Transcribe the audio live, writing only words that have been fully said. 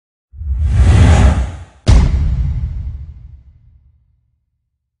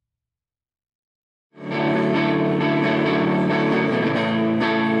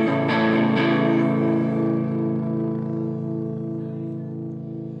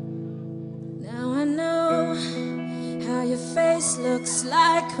your face looks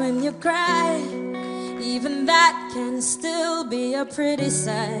like when you cry. Even that can still be a pretty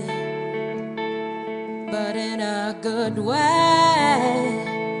sight, but in a good way.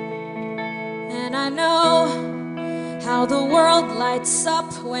 And I know how the world lights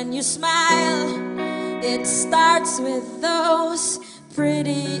up when you smile. It starts with those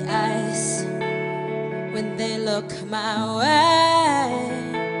pretty eyes when they look my way.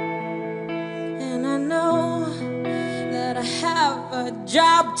 And I know that I have a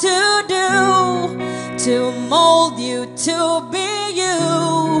job to do, to mold you to be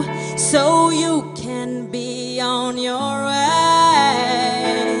you, so you can be on your way.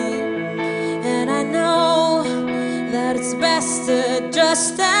 And I know that it's best to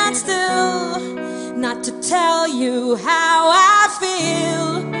just stand still, not to tell you how I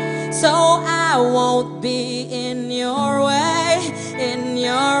feel, so I won't be in your way, in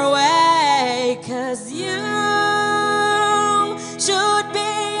your way. 'Cause you should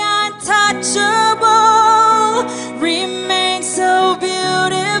be untouchable, remain so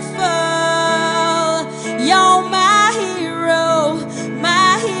beautiful. You're my hero,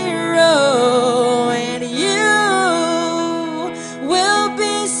 and you will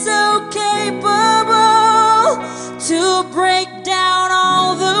be so capable to break down all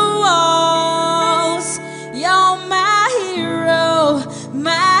the walls. You're my hero,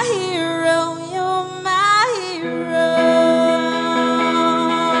 you're my hero.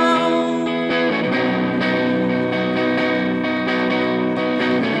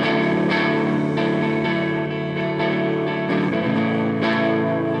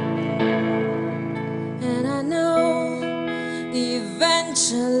 And I know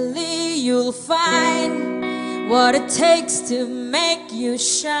eventually you'll find what it takes to make you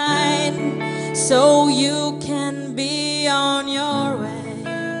shine, so you can be on your way.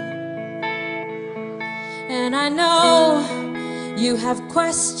 And I know you have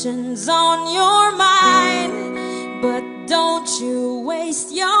questions on your mind, but don't you waste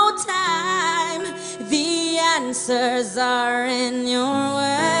your time. The answers are in your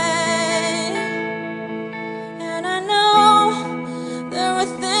way. And I know there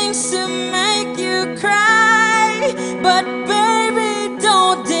are things to make you cry, but baby,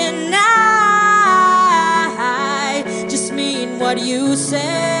 don't deny, just mean what you say.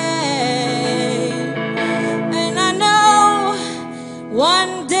 And I know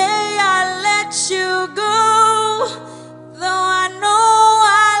one day I'll let you go, though I know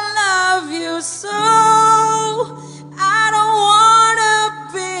I love you so. I don't wanna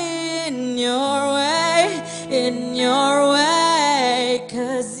be in your way, in your way.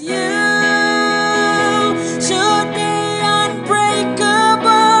 'Cause you should be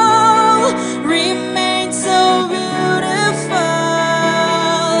unbreakable, remain so beautiful.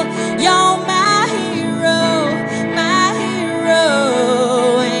 You're my hero,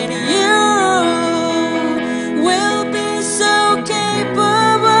 and you will be so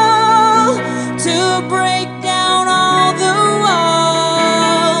capable to break down all the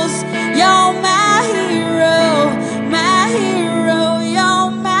walls. You're my hero, you're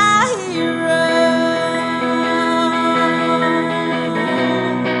my hero.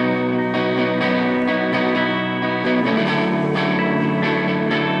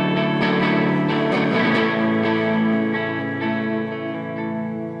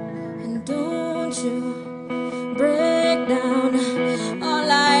 And don't you break down. All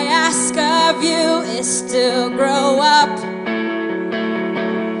I ask of you is to grow up,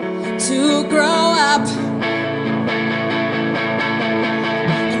 to grow up.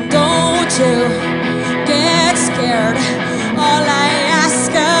 And don't you get scared. All I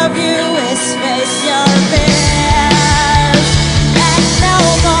ask of you is face your fears, and no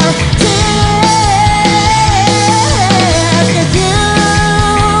more tears. 'Cause you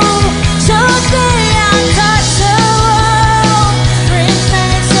should be untouchable,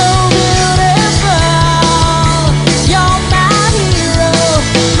 remain so beautiful. You're my hero,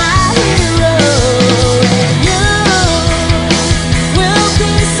 and you will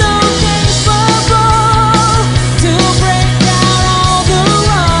be so capable to break down all the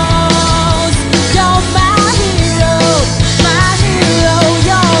walls. You're my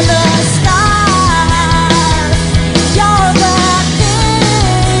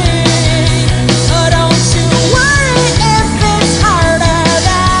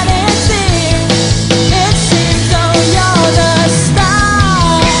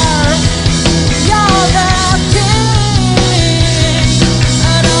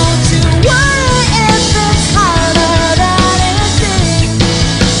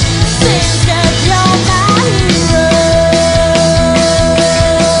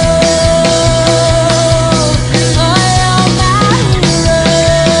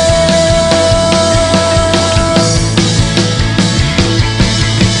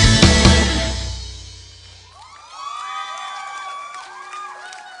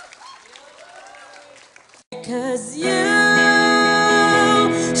 'cause you